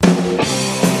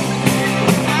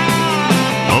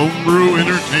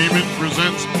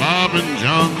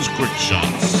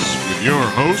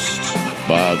hosts,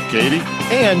 Bob Katie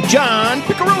and John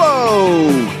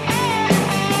Piccirillo.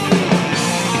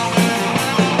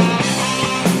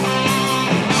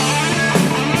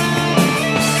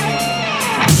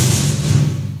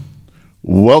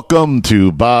 Welcome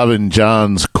to Bob and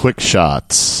John's Quick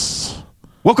Shots.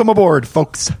 Welcome aboard,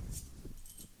 folks.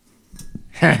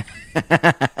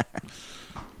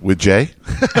 With Jay?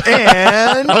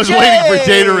 And I was waiting for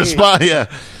Jay to respond. Yeah.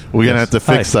 We're going to have to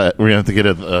fix that. We're going to have to get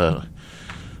it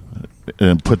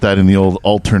and put that in the old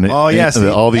alternate. Oh, yes.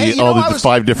 All the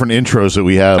 5 different intros that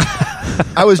we have.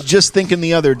 I was just thinking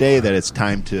the other day that it's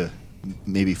time to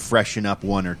maybe freshen up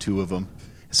 1 or 2 of them.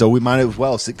 So we might as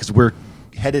well, because we're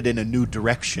headed in a new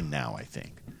direction now, I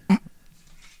think.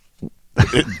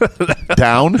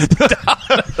 Down?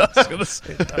 I was going to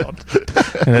say down.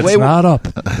 And it's not up.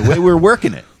 The way we're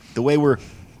working it. The way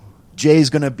Jay's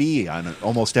going to be on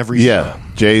almost every show. Yeah.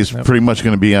 Jay's pretty much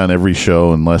going to be on every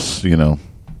show unless, Yeah.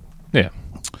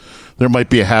 There might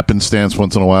be a happenstance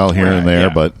once in a while here and there,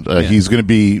 but he's going to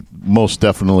be most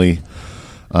definitely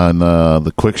on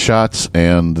the Quick Shots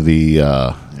and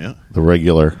the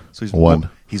regular one.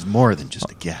 He's more than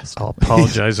just a guest. I'll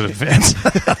apologize in advance.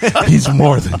 He's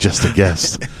more than just a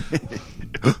guest.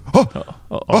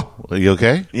 Are you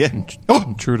okay? Yeah.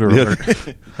 Intruder alert.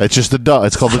 It's just a dog.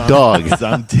 It's called the dog.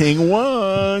 Something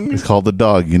wrong. It's called the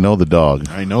dog. You know the dog.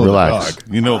 I know Relax. the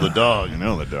dog. You know the dog. I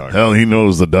know the dog. Hell, he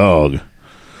knows the dog.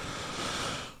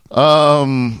 So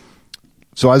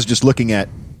I was just looking at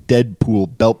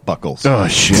Deadpool belt buckles. Oh,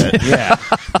 shit. Yeah,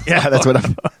 that's what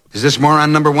I'm. Is this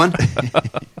moron number 1?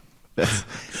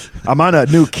 I'm on a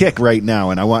new kick right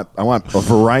now, and I want a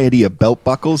variety of belt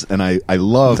buckles, and I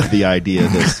love the idea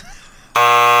of this.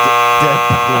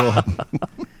 Deadpool.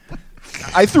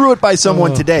 I threw it by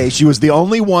someone today. She was the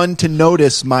only one to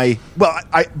notice my. Well,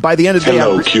 by the end of the day,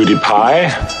 hello, cutie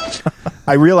pie.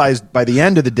 I realized by the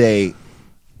end of the day,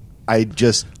 I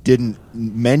just didn't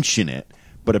mention it,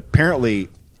 but apparently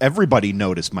everybody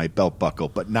noticed my belt buckle,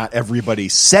 but not everybody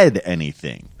said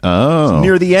anything. Oh. So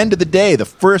near the end of the day, the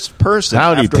first person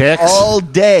Howdy, after Tex. all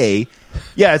day,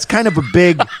 it's kind of a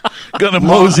big... Gonna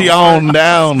mosey on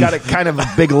down. Got a kind of a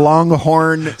big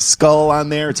longhorn skull on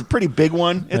there. It's a pretty big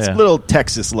one. It's a little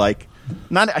Texas-like.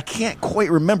 I can't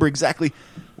quite remember exactly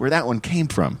where that one came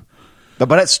from.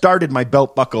 But it started my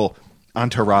belt buckle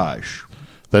entourage.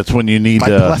 That's when you need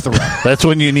plethora. That's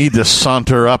when you need to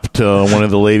saunter up to one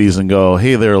of the ladies and go,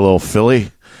 "Hey there, little filly.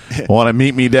 Want to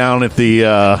meet me down at the?"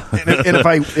 And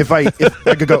if I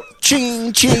could go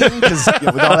ching ching because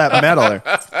with all that metal there,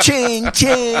 ching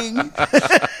ching.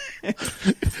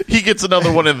 He gets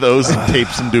another one of those and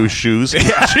tapes them to his shoes.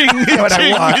 Ching, what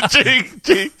I want. ching,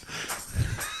 ching.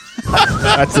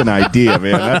 That's an idea,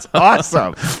 man. That's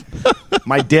awesome.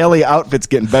 My daily outfit's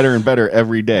getting better and better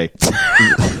every day.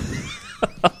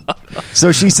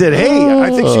 So she said, "Hey," I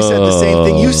think she said the same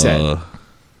thing you said.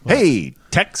 "Hey,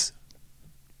 Tex."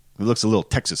 It looks a little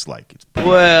Texas-like.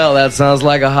 Well, that sounds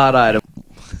like a hot item.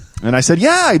 And I said,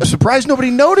 "Yeah, I'm surprised nobody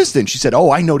noticed it." And she said,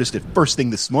 "Oh, I noticed it first thing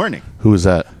this morning." Who was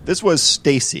that? This was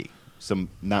Stacy.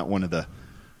 Not one of the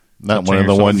Not one of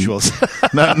the ones.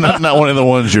 not one of the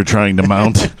ones you're trying to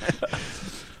mount.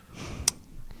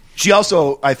 She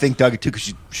also, I think, dug it too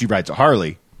because she rides a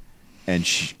Harley, and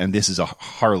this is a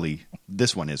Harley.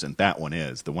 This one isn't. That one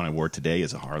is. The one I wore today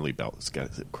is a Harley belt. It's got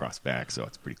a zip cross back, so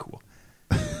it's pretty cool.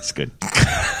 It's good.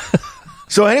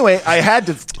 So anyway, I had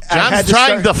to. John's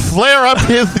trying to flare up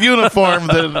his uniform.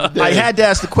 I had to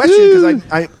ask the question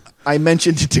because I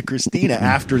mentioned it to Christina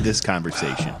after this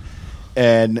conversation,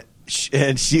 and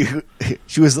she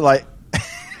was like,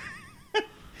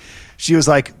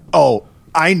 "Oh,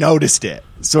 I noticed it."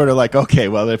 Sort of like, okay,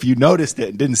 well, if you noticed it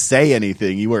and didn't say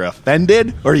anything, you were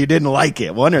offended or you didn't like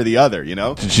it, one or the other, you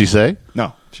know? Did she say?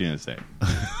 No, she didn't say it.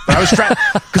 But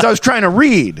I was trying to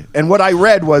read, and what I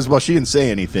read was, well, she didn't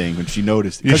say anything when she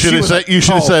noticed it. You should have said. You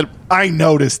should have said. I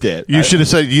noticed it. You should have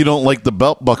said you don't like the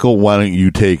belt buckle. Why don't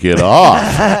you take it off?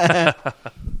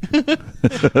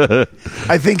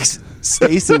 I think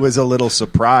Stacy was a little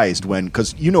surprised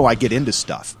because I get into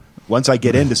stuff. Once I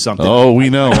get into something. Oh, we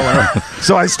know.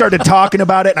 So I started talking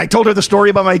about it, and I told her the story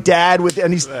about my dad,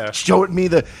 and he showed me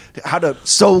how to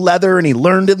sew leather, and he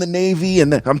learned in the Navy,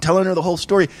 and I'm telling her the whole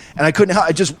story, and I couldn't help.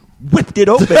 I just whipped it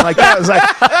open like that. I was like,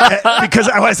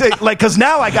 because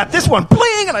now I got this one,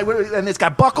 bling, and it's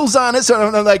got buckles on it. So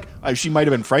I'm like, she might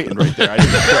have been frightened right there.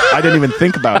 I didn't even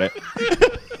think about it.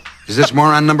 Is this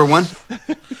moron number 1?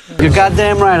 You're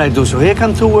goddamn right I do. So here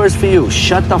come 2 words for you.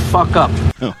 Shut the fuck up.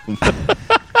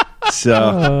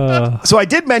 So I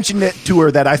did mention it to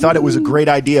her that I thought it was a great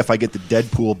idea if I get the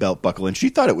Deadpool belt buckle, and she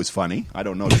thought it was funny. I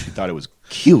don't know if she thought it was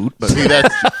cute, but See,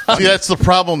 that's the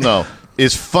problem, though.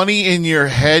 Is funny in your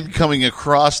head coming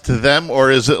across to them,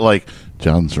 or is it like,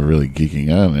 John's really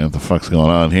geeking out? What the fuck's going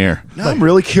on here? no, I'm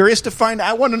really curious to find.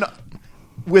 I want to know.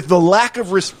 With the lack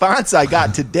of response I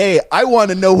got today, I want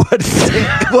to know what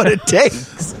it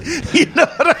takes. You know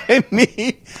what I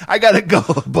mean? I got to go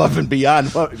above and beyond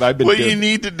what I've been doing. You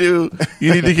need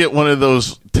to get one of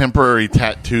those temporary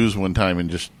tattoos one time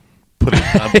and just put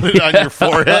it on your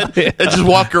forehead and just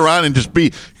walk around and just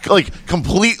be like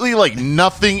completely like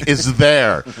nothing is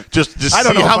there. Just I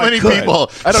don't see know how if I many could.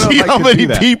 people I don't know see if I how could many do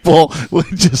that. people would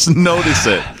just notice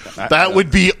it. That would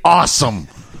be awesome.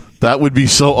 That would be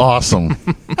so awesome.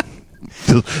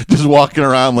 just walking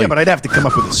around like. Yeah, but I'd have to come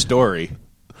up with a story.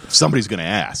 If somebody's going to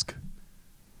ask.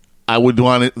 I would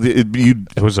want it.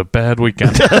 It was a bad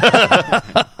weekend.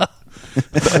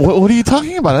 What are you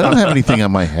talking about? I don't have anything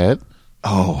on my head.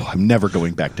 Oh, I'm never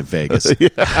going back to Vegas.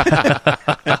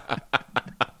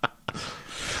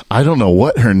 I don't know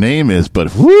what her name is,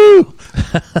 but whoo!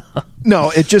 No,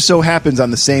 it just so happens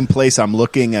on the same place I'm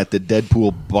looking at the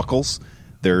Deadpool buckles.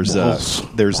 There's a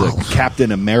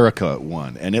Captain America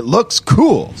one, and it looks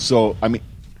cool. So I mean,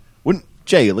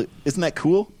 Jay? Isn't that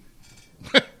cool?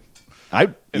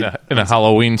 In a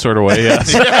Halloween sort of way,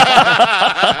 yes.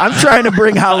 I'm trying to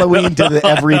bring Halloween to the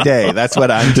everyday. That's what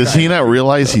I'm. Does he not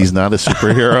realize he's not a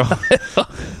superhero?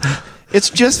 It's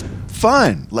just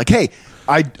fun. Like, hey,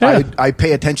 I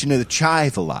pay attention to the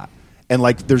chive a lot, and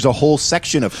like, there's a whole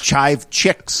section of chive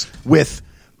chicks with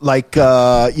like,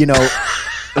 like.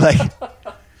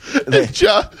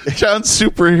 John's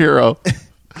superhero.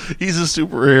 He's a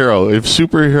superhero. If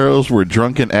superheroes were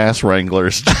drunken ass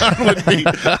wranglers, John would be.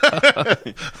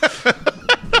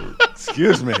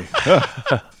 Excuse me.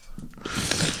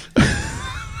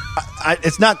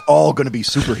 It's not all going to be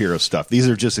superhero stuff. These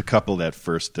are just a couple that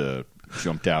first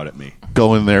jumped out at me.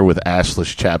 Go in there with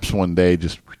assless chaps one day,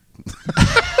 just.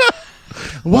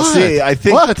 Well, see, I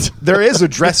think What? there is a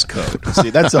dress code. See,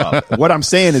 that's all. What I'm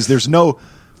saying is there's no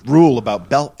rule about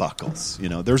belt buckles. You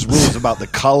know, there's rules about the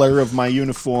color of my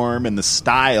uniform and the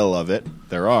style of it.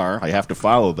 There are. I have to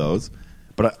follow those.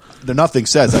 But nothing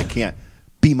says I can't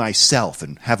be myself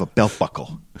and have a belt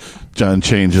buckle. John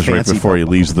changes right Fancy before he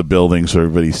belt leaves the building, so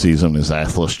everybody sees him. His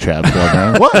assless chaps going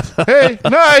on. What? Hey,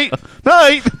 night.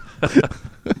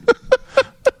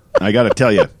 I got to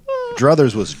tell you,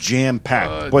 Druthers was jam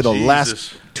packed. Boy, the Jesus.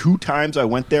 last 2 times I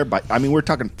went there, we're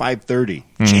talking 5:30.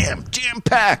 Jam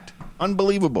packed.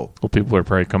 Unbelievable. Well, people are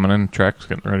probably coming in. Track's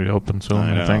getting ready to open soon,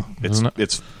 I think. Isn't it?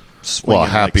 It's swinging Well,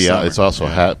 happy like hour. summer. It's also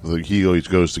he always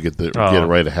goes to get it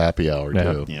right at happy hour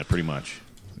Yeah. too. Yeah, pretty much.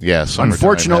 Yeah. summertime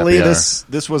Unfortunately, happy hour.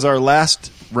 this was our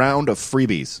last round of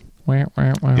freebies.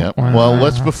 Yep.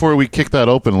 Well, before we kick that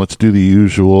open, let's do the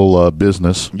usual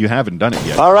business. You haven't done it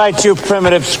yet. All right, you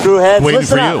primitive screwheads. Waiting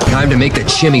listen for up. you. Time to make the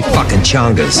chimmy fucking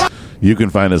chongas. You can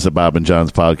find us at Bob and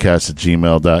John's Podcast at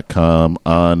gmail.com,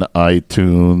 on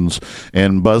iTunes,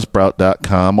 and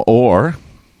Buzzsprout.com, or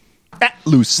At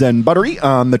Loose and Buttery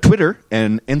on the Twitter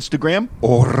and Instagram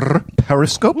or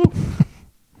Periscope.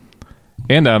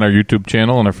 And on our YouTube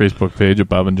channel and our Facebook page at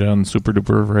Bob and John's Super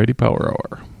Duper Variety Power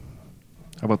Hour.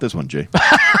 How about this one, Jay?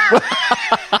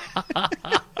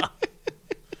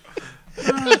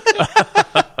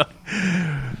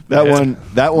 That one.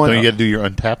 don't you got to do your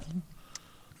Untapped?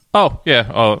 Oh, yeah.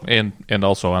 Oh, and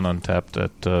also on Untapped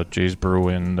at Jay's Brew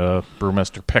and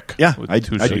Brewmaster Pick. Yeah, with I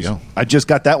Tuesdays. just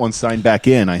got that one signed back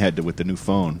in. I had to with the new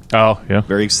phone. Oh, yeah.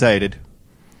 Very excited.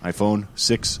 iPhone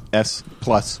 6S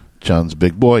Plus John's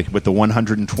big boy. with the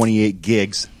 128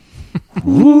 gigs.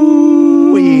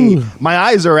 Woo! My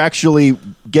eyes are actually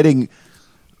getting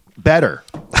better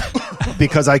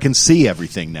because I can see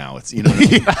everything now. It's what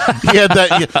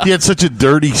I mean? He had such a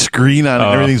dirty screen on it.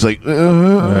 And everything's like,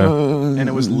 And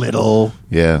it was little.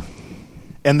 yeah.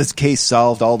 And this case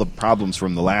solved all the problems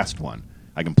from the last one.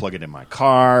 I can plug it in my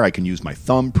car. I can use my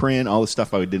thumbprint. All the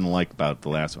stuff I didn't like about the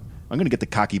last one. I'm going to get the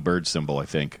cocky bird symbol, I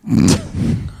think.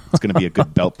 It's going to be a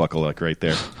good belt buckle like right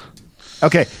there.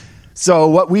 Okay, so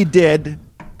what we did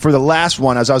for the last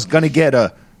one is I was going to get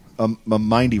a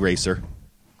mind eraser.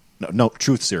 No,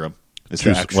 truth serum. It's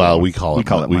the actual Well, one. we call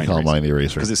it mind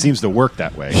eraser. because it seems to work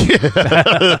that way.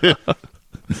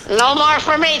 No more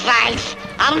for me, thanks.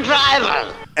 I'm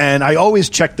driving. And I always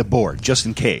check the board just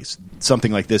in case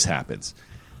something like this happens.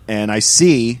 And I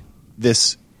see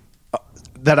this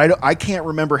that I can't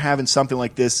remember having something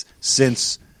like this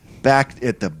since back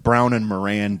at the Brown and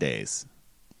Moran days.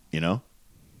 You know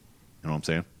what I'm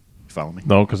saying? Follow me?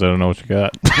 No, because I don't know what you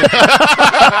got.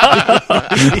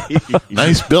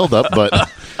 Nice build-up, but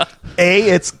A,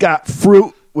 it's got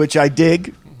fruit, which I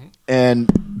dig, and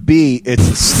B, it's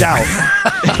a stout.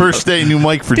 first day new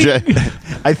mic for Jay.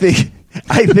 I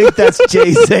think that's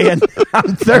Jay saying,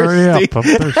 I'm Hurry thirsty. up, I'm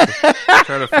thirsty.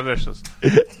 Try to finish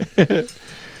this.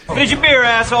 Finish your beer,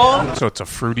 asshole. So it's a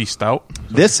fruity stout?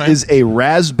 This is a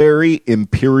raspberry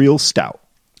imperial stout.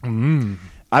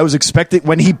 I was expecting,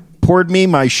 when he poured me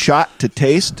my shot to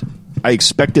taste, I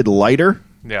expected lighter.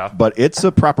 Yeah. But it's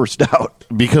a proper stout.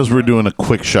 Because we're doing a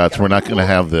quick shots, we're not going to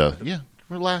have the... Yeah,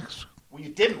 relax. Well, you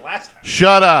didn't last time.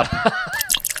 Shut up.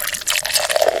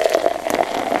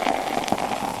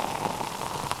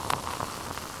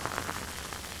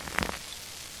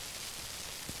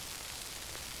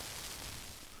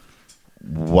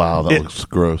 Wow, that looks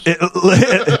gross.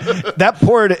 That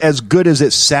poured as good as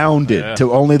it sounded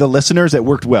to only the listeners. It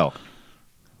worked well.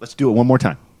 Let's do it one more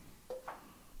time.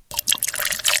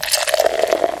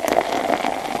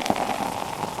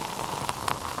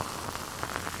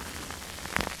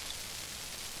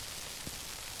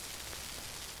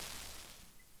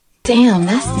 Damn,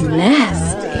 that's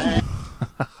nasty.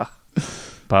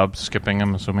 Bob skipping,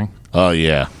 I'm assuming. Oh,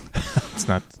 yeah. It's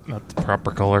not the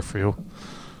proper color for you.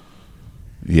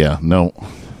 Yeah, no.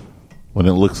 When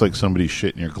it looks like somebody's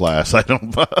shit in your glass,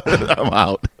 I'm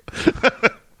out.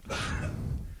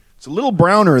 It's a little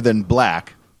browner than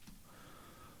black.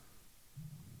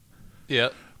 Yeah.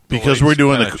 Because we're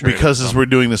doing as we're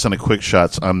doing this on a quick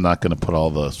shots, I'm not going to put all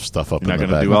the stuff up. You're in not the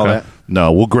going to bag. do all that?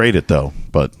 No, we'll grade it though.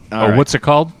 But All right. What's it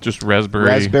called? Just raspberry.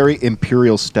 Raspberry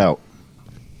Imperial Stout.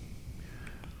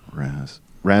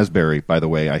 Raspberry, by the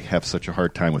way, I have such a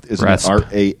hard time with. Isn't it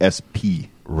R-A-S-P?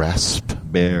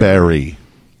 raspberry.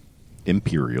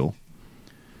 Imperial.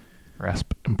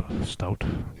 Stout.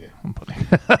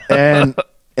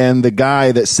 And the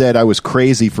guy that said I was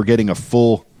crazy for getting a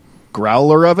full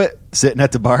growler of it sitting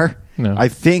at the bar, No. I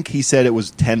think he said it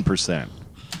was 10%.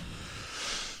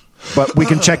 But we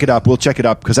can check it up. We'll check it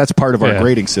up because that's part of our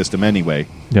grading system anyway.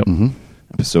 Yep.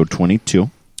 Episode 22.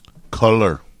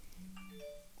 Color.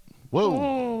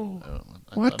 Whoa.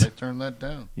 What? I turned that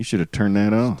down. You should have turned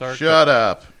that off. Dark. Shut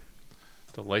up.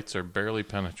 The lights are barely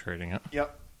penetrating it.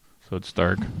 Yep. So it's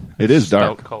dark. It is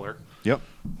dark. Stout color. Yep.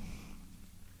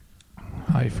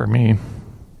 High for me.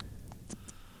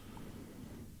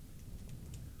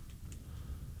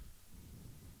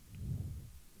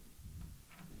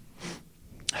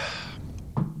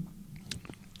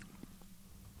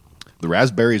 The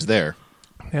raspberry's there.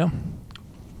 Yeah.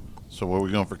 So where are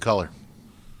we going for color?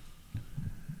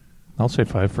 I'll say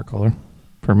 5 for color.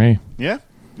 For me. Yeah?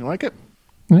 You like it?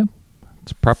 Yeah.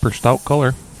 It's proper stout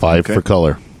color. 5 for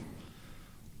color.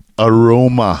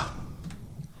 Aroma.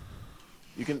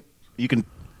 You can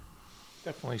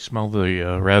Definitely smell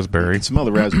the raspberry. smell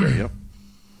the raspberry, yep.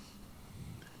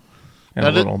 And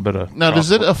a little bit of Now,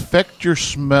 does it chocolate. affect your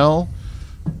smell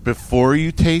before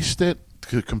you taste it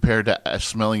compared to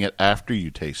smelling it after you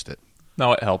taste it?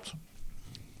 No, it helps.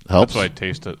 Helps? That's why I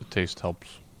taste it. The taste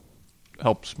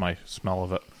helps my smell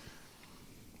of it.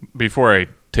 Before I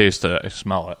taste it, I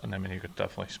smell it. And I mean, you could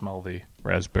definitely smell the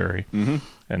raspberry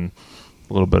and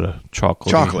a little bit of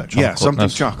chocolate. Chocolate. Yeah, something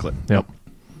chocolate. Yep.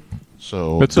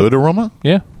 So, It's good aroma?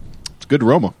 Yeah. It's good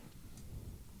aroma.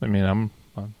 I mean, I'm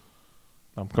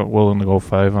willing to go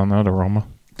 5 on that aroma.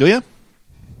 Do you?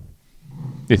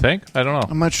 You think? I don't know.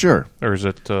 I'm not sure. Or is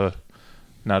it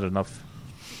not enough?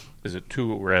 Is it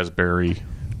too raspberry?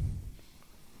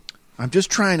 I'm just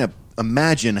trying to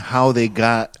imagine how they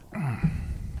got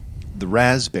the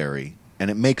raspberry,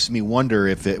 and it makes me wonder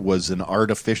if it was an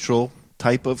artificial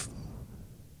type of,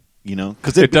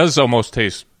 because It does almost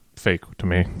taste fake to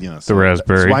me. The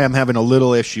raspberry. That's why I'm having a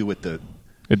little issue with the.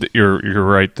 You're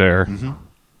right there.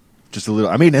 Just a little.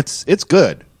 I mean, it's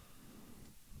good.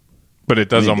 But it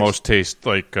does almost taste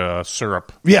like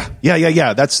syrup. Yeah.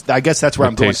 I guess that's where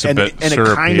I'm going, tastes a and bit it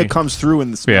syrupy. kind of comes through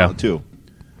in the smell too.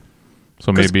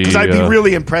 So maybe Because I'd be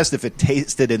really impressed if it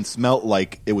tasted and smelt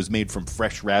like it was made from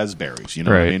fresh raspberries. You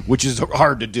know what I Right. mean? Which is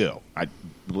hard to do.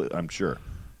 I'm sure.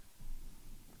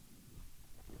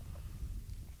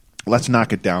 Let's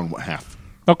knock it down half.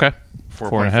 Okay.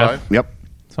 4.5. Yep.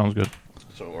 Sounds good.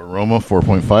 So, aroma,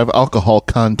 4.5. Alcohol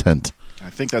content. I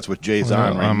think that's what Jay's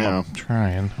on right I'm now.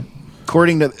 trying.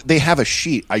 According to, they have a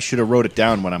sheet. I should have wrote it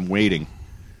down when I'm waiting,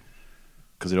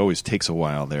 because it always takes a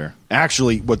while there.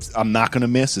 Actually, what I'm not going to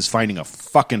miss is finding a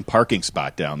fucking parking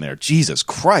spot down there. Jesus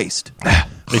Christ!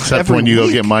 Except Every when you go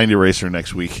week. get Mind Eraser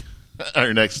next week.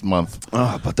 Or next month.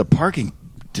 But the parking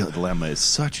dilemma is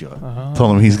such a.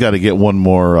 Tell him he's got to get one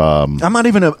more. I don't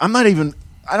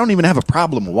even have a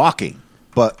problem walking,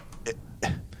 but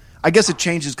I guess it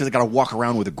changes because I got to walk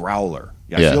around with a growler.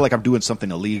 I feel like I'm doing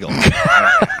something illegal.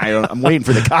 I'm waiting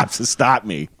for the cops to stop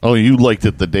me. Oh, you liked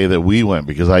it the day that we went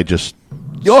because I just.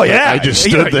 Oh yeah, I just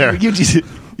stood there.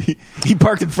 He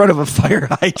parked in front of a fire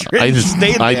hydrant. I just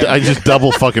stayed there. I just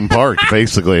double fucking parked.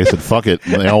 Basically, I said fuck it,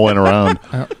 and they all went around.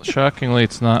 Shockingly,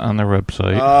 it's not on their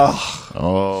website.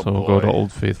 Oh, so we'll go to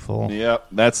Old Faithful. Yep,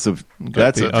 it's going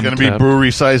to be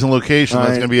brewery size and location.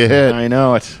 That's going to be a hit. I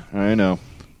know it. I know.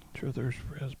 There's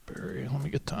raspberry. Let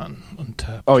me get to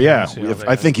Untapped. Oh yeah,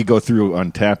 I think you go through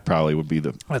Untapped probably would be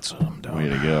the that's what I'm doing. Way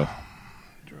to go.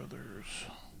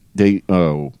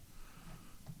 Druthers.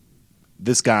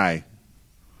 This guy.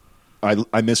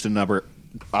 I missed another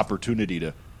opportunity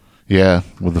to. Yeah,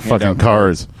 with the fucking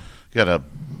cars, you gotta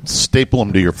staple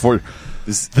them to your forehead.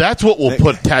 That's what we'll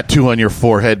put tattoo on your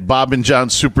forehead. Bob and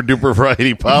John's Super Duper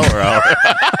Variety Power Hour.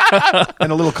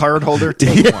 And a little card holder.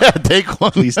 Take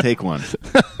one. Please take one.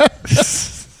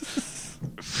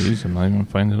 Jeez, I'm not even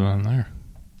finding it on there.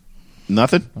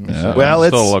 Nothing? Well,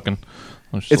 it's still looking.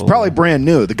 It's probably brand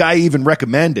new. The guy even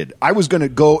recommended. I was going to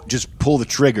go just pull the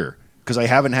trigger because I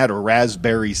haven't had a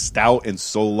raspberry stout in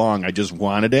so long. I just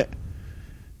wanted it.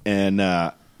 And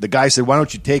the guy said, why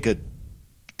don't you take a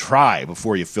try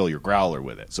before you fill your growler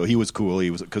with it? So he was cool.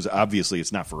 He was because obviously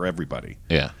it's not for everybody.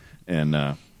 Yeah. And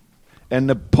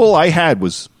the pull I had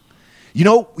was, you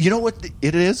know what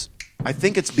it is? I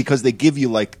think it's because they give you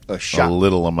like a shot. A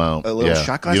little amount. A little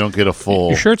shot glass. You don't get a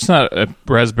full. You sure it's not a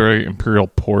raspberry imperial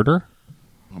porter?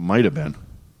 It might have been.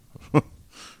 It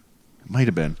might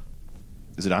have been.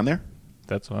 Is it on there?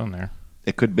 That's on there.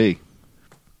 It could be.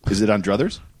 Is it on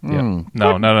Druthers? Yeah.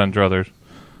 No, not on Druthers.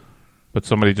 But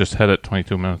somebody just had it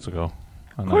 22 minutes ago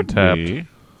on Untapped.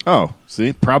 Oh,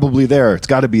 see? Probably there. It's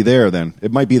got to be there then.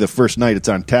 It might be the first night it's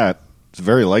on tap. It's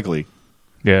very likely.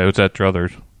 Yeah, it was at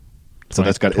Druthers. So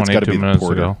it's got to be minutes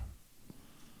porter. ago.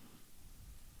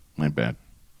 My bad.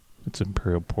 It's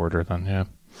Imperial Porter then, yeah.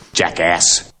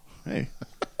 Jackass. Hey.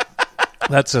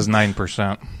 That says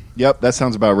 9%. Yep, that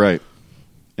sounds about right.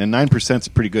 And 9% is a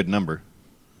pretty good number.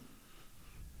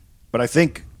 But I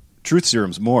think Truth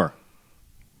Serum's more.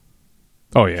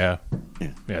 Oh, yeah.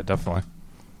 Yeah, definitely.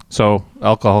 So,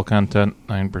 alcohol content,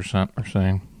 9%, we're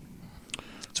saying.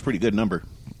 It's a pretty good number.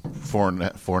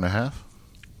 4.5?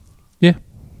 Yeah.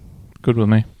 Good with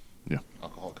me. Yeah.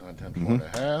 Alcohol content,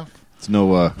 4.5. It's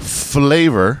no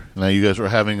flavor. Now, you guys were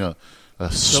having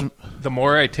the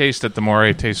more I taste it, the more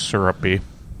I taste syrupy.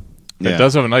 Yeah. It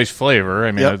does have a nice flavor.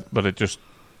 I mean, but it just...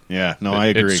 Yeah, no, I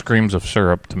agree. It screams of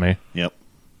syrup to me. Yep.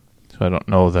 So I don't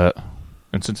know that.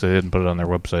 And since they didn't put it on their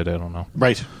website, I don't know.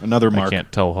 Right. Another mark. I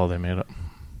can't tell how they made it.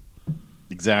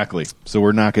 Exactly. So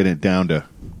we're knocking it down to...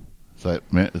 Does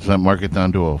that mark it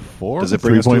down to a 4? Does it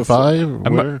bring us to a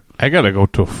 3.5? I got to go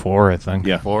to a 4, I think.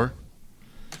 Yeah. 4?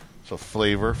 So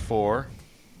flavor, 4.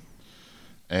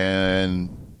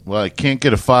 And... Well, I can't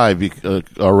get a 5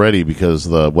 already because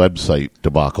of the website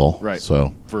debacle. Right.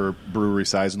 So for brewery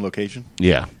size and location?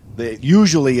 Yeah.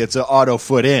 Usually it's an auto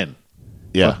foot in.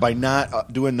 Yeah. But by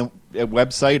not doing the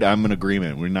website, I'm in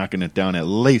agreement. We're knocking it down at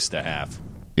least a half.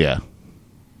 Yeah.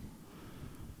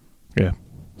 Yeah.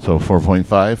 So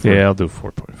 4.5? Yeah, I'll do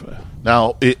 4.5.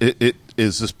 Now, it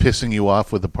is this pissing you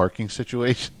off with the parking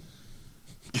situation?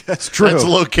 That's true. That's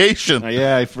location.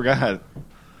 Yeah, I forgot.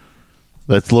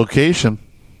 That's location.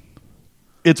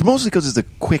 It's mostly because it's a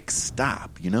quick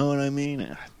stop. You know what I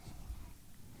mean?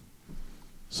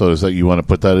 So is that you want to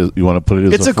put that? You want to put it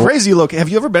as it's a crazy look. Have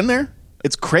you ever been there?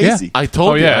 It's crazy. Yeah, I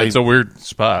told you. Yeah, it's a weird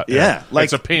spot. Yeah, like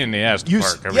it's a pain in the ass to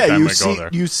park every time I go there.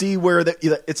 You see where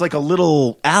it's like a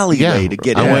little alleyway to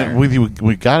get in. I went with you.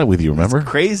 We got it with you. Remember? It's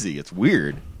crazy. It's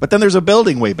weird. But then there's a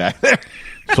building way back there.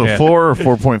 So 4 or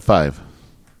 4.5.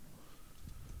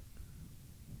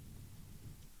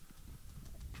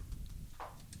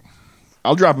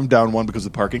 I'll drop him down 1 because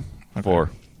of the parking. 4.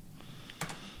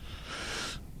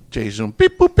 Jason.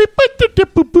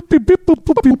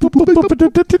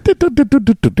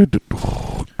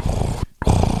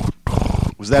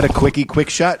 Was that a quick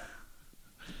shot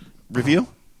review?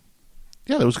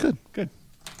 Yeah, that was good. Good.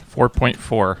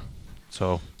 4.4.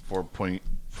 So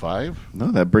 4.5.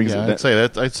 No, that brings it.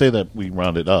 I'd say that we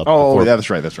round it up. Oh, that's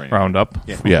right. That's right. Round up.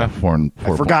 Yeah, 4 and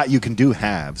 4. I forgot you can do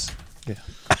halves. Yeah.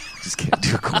 Just can't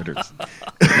do quarters.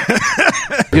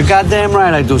 You're goddamn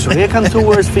right I do. So here come 2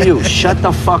 words for you. Shut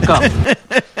the fuck up.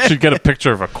 Should get a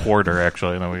picture of a quarter,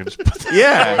 actually, and then we can just put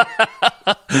that.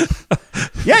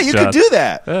 Yeah, you could do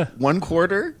that. Yeah. 1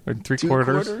 quarter, or 3 2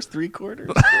 quarters, 3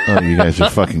 quarters. Oh, you guys are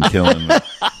fucking killing me.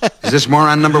 Is this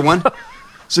moron number 1?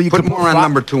 So you Put could moron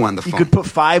number 2 on the phone. You could put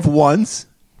 5 ones.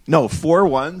 No, 4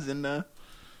 ones and.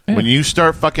 When you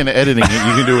start fucking editing it, you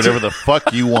can do whatever the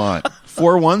fuck you want.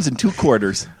 4 1s and 2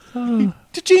 quarters.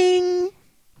 Cha-ching!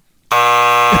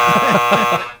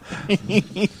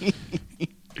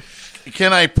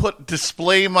 Can I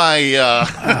display my...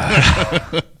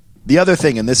 The other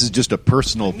thing, and this is just a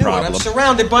personal problem. I'm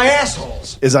surrounded by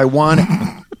assholes. Is I want...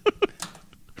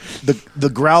 the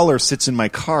growler sits in my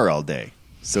car all day,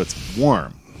 so it's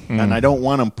warm. And I don't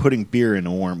want them putting beer in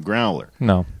a warm growler.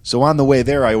 No. So on the way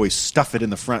there, I always stuff it in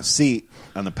the front seat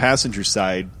on the passenger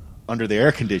side under the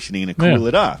air conditioning and cool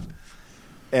it off.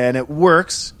 And it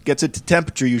works, gets it to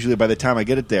temperature usually by the time I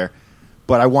get it there.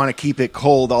 But I want to keep it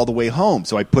cold all the way home,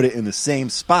 so I put it in the same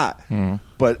spot.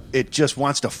 But it just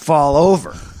wants to fall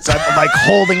over. So I'm like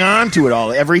holding on to it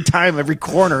all. Every time, every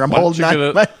corner, I'm holding on.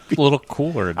 A little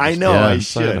cooler. I know, I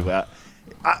should.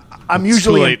 I'm It's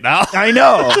usually too late now. I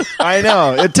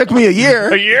know. It took me a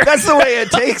year. That's the way it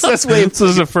takes. That's the way. This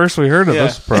is the first we heard of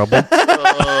this problem.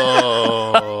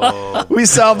 We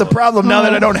solved the problem now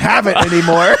that I don't have it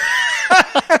anymore.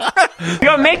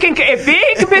 You're making a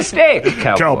big mistake,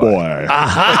 Cowboy.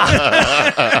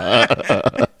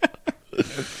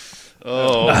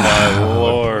 Oh, my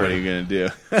Lord. What are you going to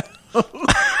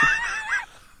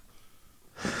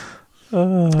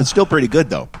do? It's still pretty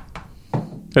good, though.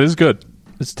 It is good.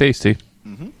 It's tasty.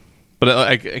 But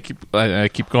I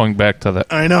keep going back to that.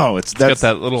 I know. It's got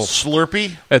that little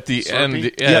Slurpee at the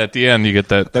end. Yeah, at the end you get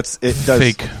that. It does,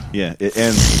 fake. Yeah, it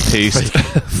ends taste.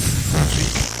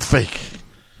 Fake.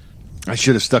 I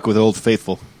should have stuck with Old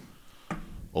Faithful.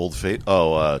 Old Faithful.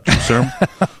 Oh, True Serum.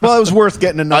 Well, it was worth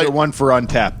getting another one for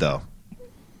Untapped, though.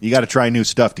 You got to try new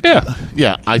stuff to keep.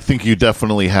 Yeah, I think you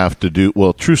definitely have to do.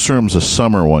 Well, True Serum's a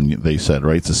summer one. They said,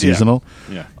 right? It's a seasonal.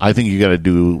 Yeah. I think you got to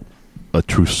do a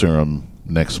True Serum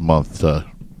next month to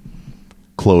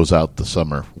close out the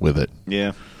summer with it.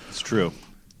 Yeah, it's true.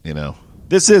 You know,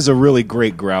 this is a really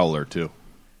great growler too.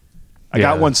 I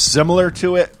got one similar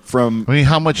to it from. I mean,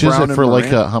 how much is Brown it for and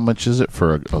like Moran. how much is it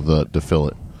for to fill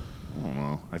it? I don't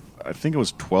know. I think it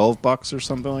was $12 or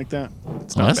something like that.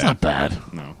 It's No, that's bad. not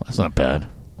bad. No, that's not bad.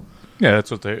 Yeah, that's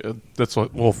what they. That's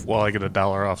what. Well, I get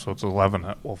 $1 off, so it's 11.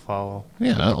 That will follow.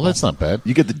 Yeah, that's not bad.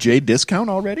 You get the J discount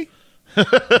already?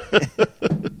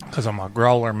 Because I'm a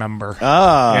growler member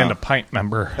and a pint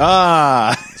member.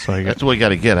 So that's what I got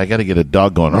to get. I got to get a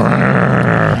dog going. You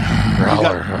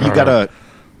got a.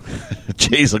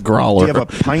 Jay's a growler. Do you have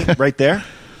a pint right there?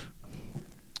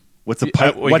 What's a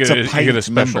pint? What's a pint? You get a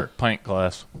special member? pint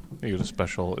glass. You get a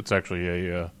special. It's actually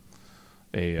a.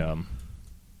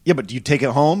 Yeah, but do you take it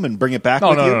home and bring it back?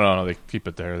 with you? No. They keep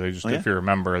it there. They just if you're a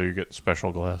member, you get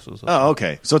special glasses. Oh,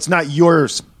 okay. So it's not your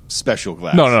special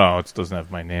glass. No. It doesn't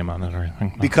have my name on it or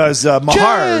anything. No. Because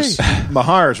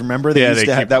Mahars, remember they used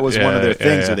to have, that was one of their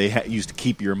things where they used to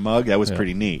keep your mug. That was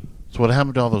pretty neat. So what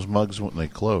happened to all those mugs when they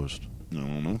closed? I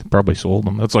don't know. They probably sold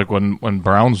them. That's like when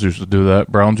Browns used to do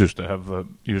that. Browns used to have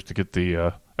get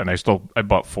the and I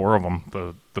bought 4 of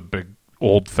them. The big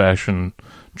old fashioned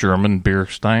German beer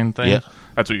stein thing. Yeah.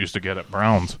 That's what you used to get at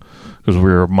Browns because we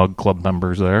were Mug Club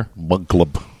members there. Mug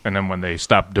Club. And then when they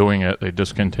stopped doing it, they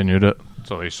discontinued it.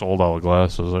 So they sold all the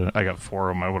glasses. I got 4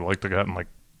 of them. I would have liked to have gotten like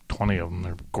 20 of them.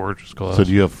 They're gorgeous glasses. So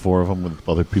do you have 4 of them with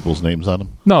other people's names on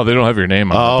them? No, they don't have your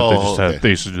name on them. But they just okay. they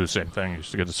used to do the same thing. You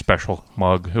used to get a special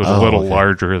mug. It was a little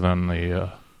larger than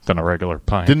than a regular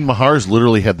pint. Didn't Mahars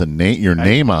literally have your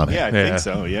name on it? Yeah, I think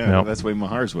so. Yeah, Yep. that's the way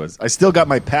Mahars was. I still got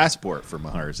my passport for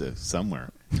Mahars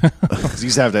somewhere. Because you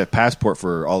used to have that passport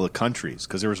for all the countries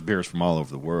because there was beers from all over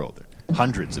the world.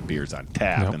 Hundreds of beers on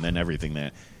tap, and then everything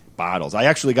that bottles. I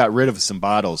actually got rid of some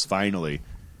bottles finally.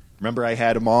 Remember, I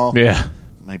had them all. Yeah.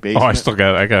 My basement. Oh, I still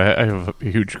got. I have a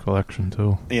huge collection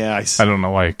too. Yeah, I don't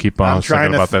know why I keep on. I was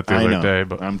thinking about that the other day,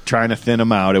 but I'm trying to thin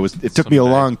them out. It took me a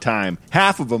long time.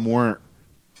 Half of them weren't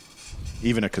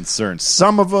even a concern.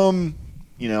 Some of them,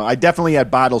 I definitely had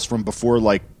bottles from before,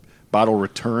 like bottle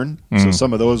return. So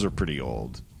some of those are pretty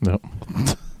old. Yep.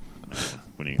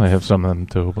 I have some of them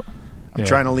too, but I'm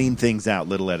trying to lean things out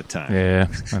little at a time. Yeah,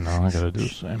 I know. I got to do the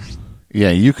same.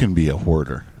 Yeah, you can be a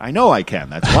hoarder. I know I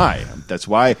can. That's why. That's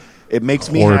why it makes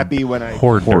me happy when I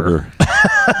hoarder.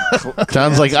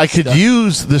 Sounds like I could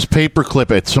use this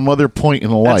paperclip at some other point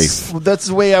in life. That's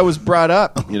the way I was brought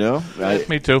up. Me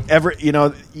too.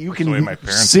 You can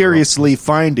seriously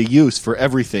find a use for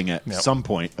everything at some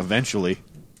point. Eventually,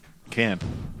 can.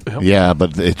 Yep. Yeah,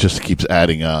 but it just keeps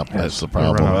adding up. That's the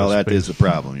problem. Well, that is the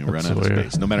problem. You run out of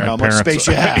space, no matter how much space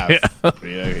you have.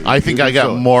 I think I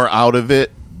got more out of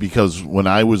it because when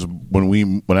I was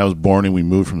born and we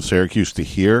moved from Syracuse to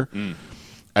here,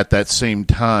 at that same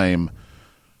time,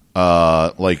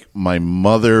 like my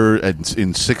mother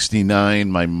in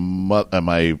 '69,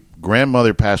 my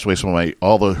grandmother passed away,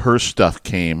 so her stuff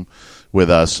came with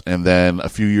us, and then a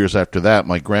few years after that,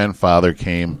 my grandfather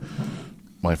came.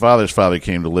 My father's father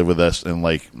came to live with us, and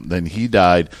then he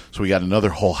died, so we got another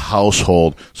whole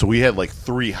household. So we had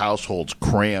 3 households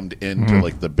crammed into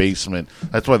the basement.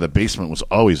 That's why the basement was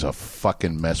always a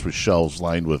fucking mess with shelves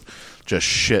lined with just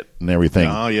shit and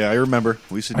everything. Oh yeah, I remember.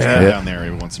 We used to jam down there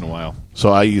every once in a while. So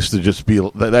I used to just be.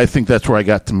 I think that's where I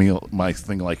got to my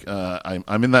thing.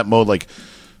 I'm in that mode.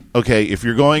 Okay, if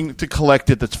you're going to collect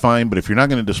it, that's fine. But if you're not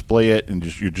going to display it and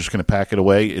you're just going to pack it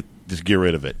away, just get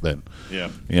rid of it. Then,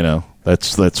 yeah,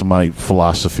 that's my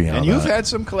philosophy on that. And you've had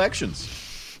some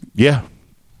collections. Yeah,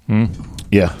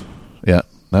 yeah.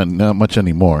 Not much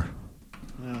anymore.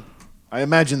 Yeah. I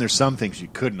imagine there's some things you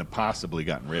couldn't have possibly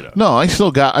gotten rid of. No, I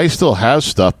still have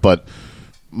stuff, but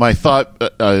my thought,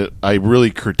 I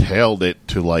really curtailed it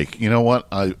to you know what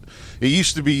It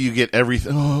used to be you get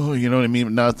everything. Oh, you know what I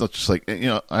mean? Now it's just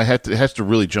it has to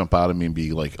really jump out of me and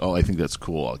be like, oh, I think that's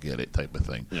cool. I'll get it, type of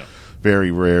thing. Yeah.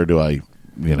 Very rare do I,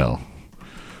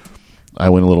 I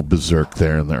went a little berserk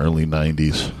there in the early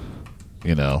 '90s.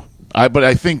 But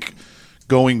I think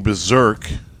going berserk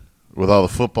with all the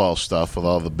football stuff, with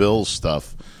all the Bills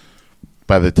stuff,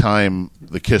 by the time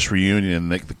the KISS reunion,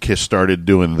 the KISS started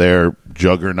doing their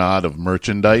juggernaut of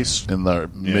merchandise in the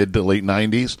mid to late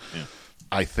 '90s. Yeah.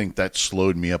 I think that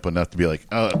slowed me up enough to be like,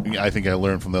 oh, I think I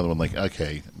learned from the other one.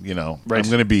 Okay, right. I'm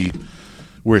going to be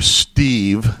where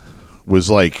Steve was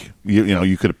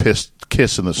you could have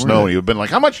KISS in the snow, and he would have been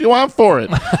like, how much do you want for it?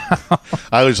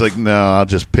 I was like, no, I'll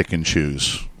just pick and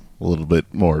choose a little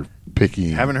bit more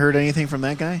picky. Haven't heard anything from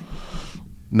that guy?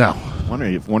 No.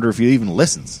 Wonder if he even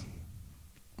listens.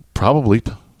 Probably.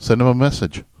 Send him a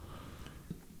message.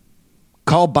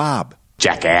 Call Bob.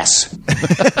 Jackass.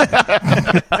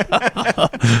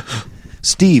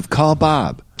 Steve, call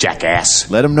Bob. Jackass.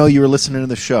 Let him know you were listening to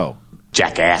the show.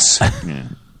 Jackass. Yeah.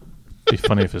 Be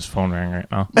funny if his phone rang right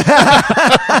now. If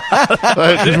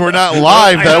we're not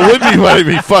live, that would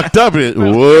be fucked up.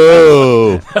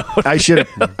 Whoa! I should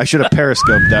have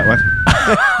periscoped that one.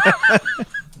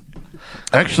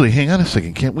 Actually, hang on a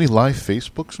second. Can't we live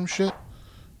Facebook some shit?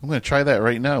 I'm going to try that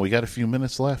right now. We got a few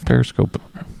minutes left. Periscope,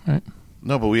 right?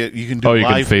 No, but you can do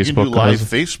live. Facebook. You can do live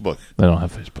Facebook. They don't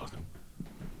have Facebook.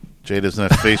 Jay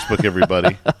doesn't have Facebook.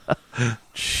 Everybody.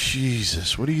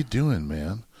 Jesus, what are you doing,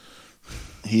 man?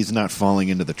 He's not falling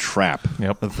into the trap.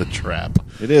 Yep, the trap.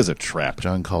 It is a trap.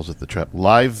 John calls it the trap.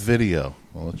 Live video.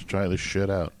 Well, let's try this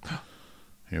shit out.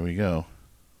 Here we go.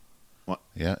 What?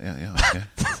 Yeah.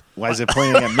 Why is it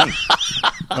pointing at me?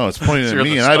 No, it's pointing at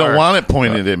me, and I don't want it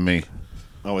pointed at me.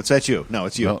 Oh, it's at you. No,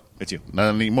 it's you. No, it's you.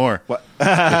 Not anymore. What?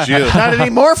 It's you. Not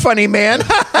anymore, funny man.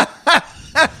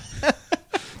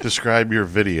 Describe your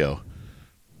video.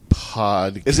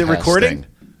 Podcasting. Is it recording?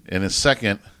 In a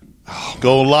second.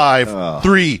 Go live.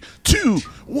 3, 2,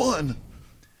 1.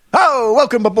 Oh,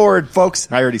 welcome aboard, folks.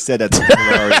 I already said that. So people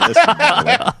are already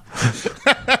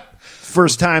listening.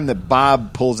 First time that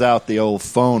Bob pulls out the old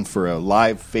phone for a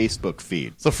live Facebook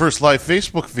feed. It's the first live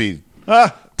Facebook feed.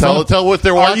 Tell what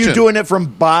they're watching. Are you doing it from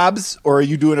Bob's, or are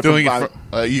you doing it from Bob?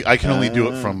 I can only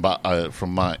do it from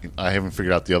mine. I haven't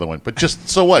figured out the other one. But just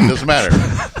so what? Doesn't matter.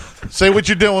 Say what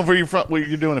you're doing. Where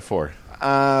you're doing it for?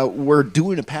 We're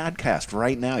doing a podcast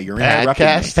right now. You're interrupting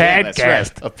me.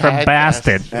 Podcast. Right. From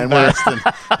Boston. And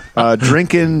we're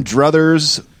drinking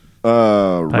Druthers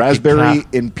Raspberry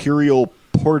Imperial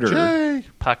Porter.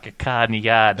 Pocket cod in the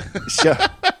yard.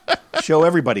 Show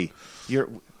everybody.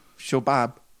 Show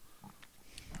Bob.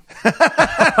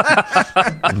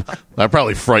 That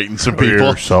probably frightened some people.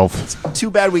 Yourself.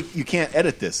 Too bad you can't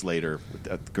edit this later with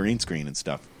the green screen and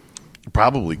stuff.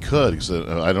 Probably could, because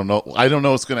I don't know. I don't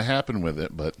know what's going to happen with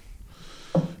it, but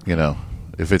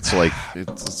if it's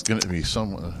it's going to be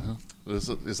some. Is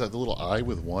that the little eye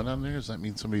with one on there? Does that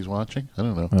mean somebody's watching? I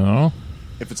don't know. No.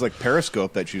 If it's like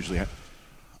Periscope, that's usually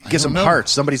get some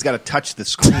hearts. Somebody's got to touch the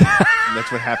screen.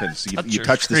 That's what happens. You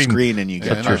touch the screen and you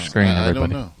get your screen. I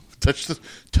Everybody. don't know. Touch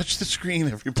the screen,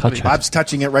 everybody. Bob's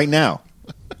touching it right now.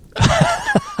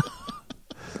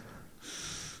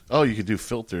 Oh, you could do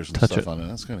filters and stuff on it.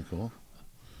 That's kind of cool.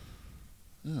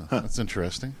 Yeah, that's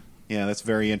interesting. Yeah, that's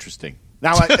very interesting.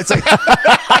 Now it's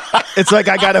like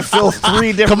I got to fill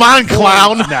 3 different. Come on,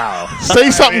 clown! No,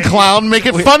 say something, clown. Make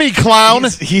it funny, clown.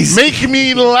 He's make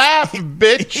me laugh,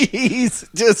 bitch. He's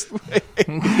just.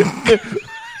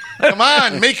 Come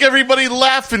on, make everybody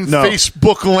laugh in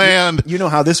Facebook land. You know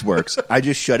how this works. I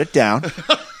just shut it down,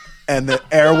 and the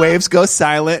airwaves go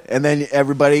silent, and then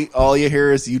all you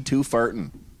hear is you two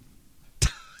farting.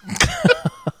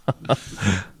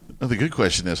 Well, the good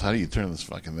question is, how do you turn this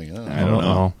fucking thing on? I don't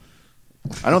know.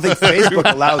 I don't think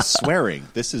Facebook allows swearing.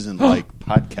 This isn't like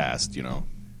podcast,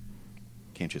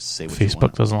 Can't just say what you want.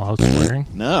 Facebook doesn't allow swearing?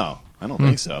 No, I don't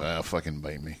think so. Fucking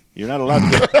bite me. You're not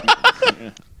allowed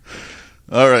to.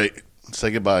 All right.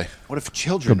 Say goodbye. What if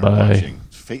children Goodbye. are watching?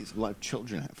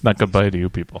 Children have Not goodbye to you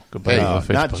people. Goodbye to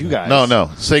Facebook. not you guys.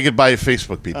 No. Say goodbye,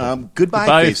 Facebook people. Goodbye,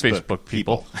 Goodbye, Facebook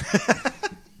people.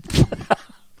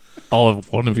 All of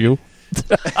one of you.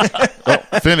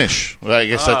 Finish. Well, I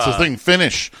guess that's the thing.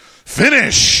 Finish.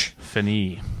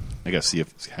 Fini. I gotta see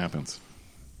if this happens.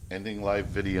 Ending live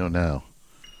video now.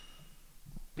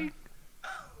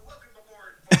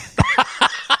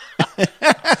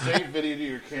 Save video to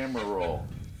your camera roll.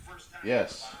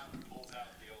 Yes.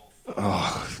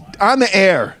 On the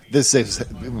air. This is.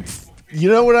 You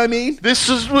know what I mean? This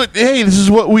is what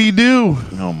we do.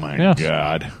 Oh my Yes.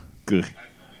 God. Good.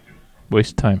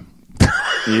 Waste time.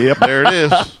 Yep. There it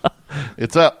is.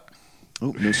 It's up.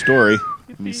 Ooh, new story.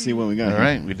 Let me see what we got. All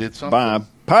right, we did something. Bob.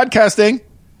 Podcasting.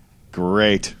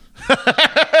 Great.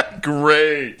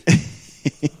 Great.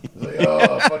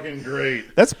 Fucking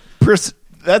great. That's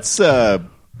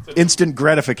instant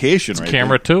gratification, right?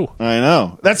 Camera 2. I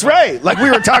know. That's right. Like we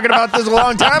were talking about this a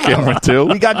long time ago. Camera 2.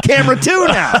 We got camera 2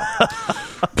 now.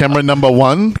 Camera number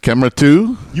 1, camera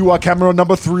 2. You are camera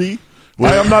number 3.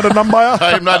 I am not a number.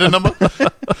 I am not a number.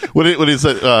 What is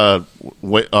it?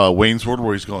 Wayne's World,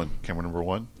 where he's going. Camera number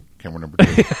 1, camera number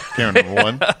 2, camera number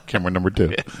 1, camera number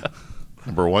 2,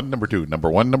 number 1, number 2,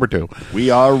 number 1, number 2. We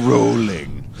are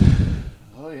rolling.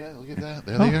 Oh yeah, look at that.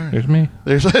 There they are. There's me.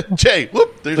 There's Jay.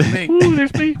 Whoop. There's me. Ooh,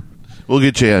 there's me. We'll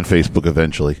get Jay on Facebook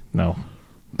eventually. No.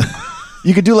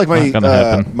 You could do like Not gonna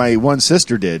happen. my one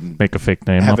sister did. And Make a fake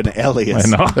name have up. an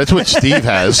alias. I know. That's what Steve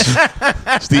has.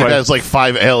 Steve has like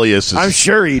 5 aliases. I'm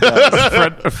sure he does.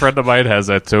 A friend of mine has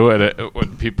that too, and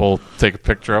when people take a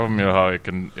picture of him, you know how it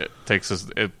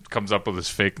comes up with his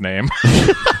fake name.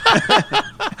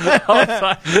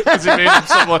 Because he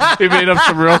made up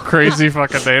some real crazy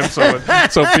fucking name. So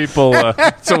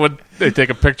when they take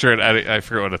a picture, and I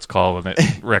forget what it's called, and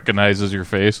it recognizes your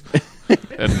face,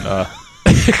 and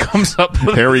it comes up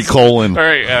with Harry Colon. All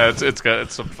right,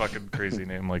 it's some fucking crazy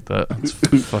name like that. It's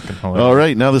fucking hilarious. All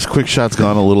right, now this quick shot's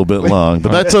gone a little bit long,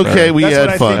 but that's okay. We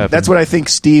had fun. That's what I think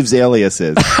Steve's alias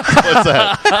is. What's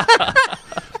that?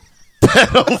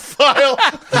 Pedophile.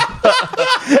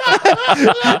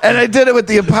 And I did it with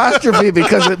the apostrophe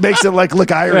because it makes it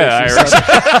look Irish. Yeah, Irish.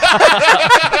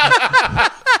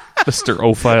 Mr.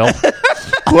 Ophile.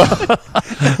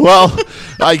 Well,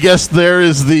 I guess there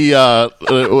is the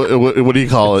what do you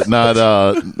call it?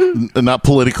 Not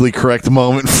politically correct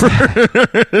moment for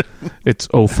It's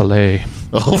Ophile.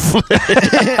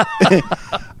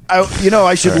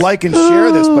 I should like and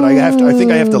share this, but I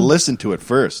think I have to listen to it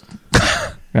first.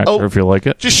 Not sure if you like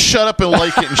it. Just shut up and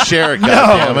like it and share it.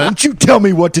 Goddammit. Don't you tell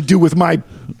me what to do with my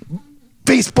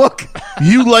Facebook.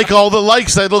 You like all the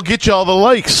likes. That'll get you all the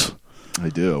likes. I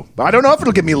do. But I don't know if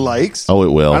it'll give me likes. Oh, it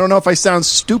will. I don't know if I sound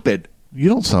stupid. You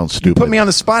don't sound stupid. Put me on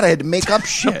the spot. I had to make up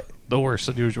shit. The worse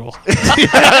than usual. Yeah,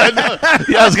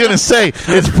 I was going to say,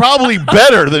 it's probably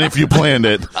better than if you planned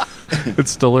it.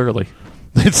 It's still early.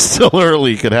 It's still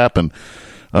early. It could happen.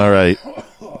 All right.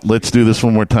 Let's do this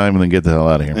one more time and then get the hell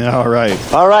out of here. Yeah, all right.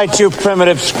 All right, you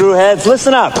primitive screwheads,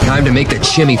 listen up. Time to make the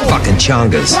chimmy fucking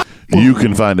chongas. You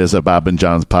can find us at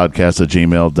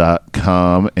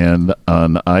bobandjohnspodcast@gmail.com and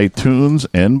on iTunes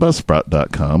and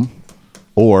buzzsprout.com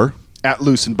or At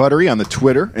Loose and Buttery on the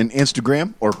Twitter and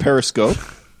Instagram or Periscope.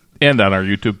 And on our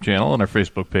YouTube channel and our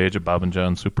Facebook page at Bob and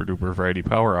John Super Duper Variety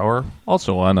Power Hour.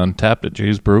 Also on Untapped at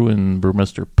Jay's Brew and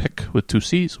Brewmaster Pick with 2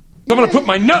 C's. I'm going to put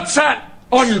my nutsack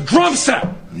on your drum set.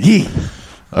 Yee.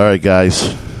 All right,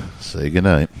 guys. Say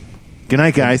goodnight. Good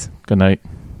night, guys. Good night.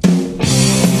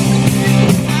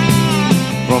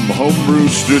 From Homebrew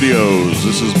Studios,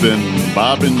 this has been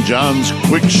Bob and John's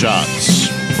Quick Shots,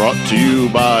 brought to you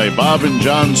by Bob and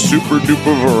John's Super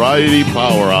Duper Variety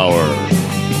Power Hour.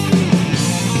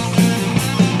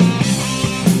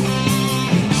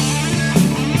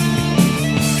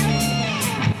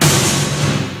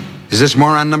 Is this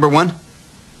moron number 1?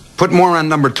 Put moron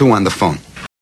number 2 on the phone.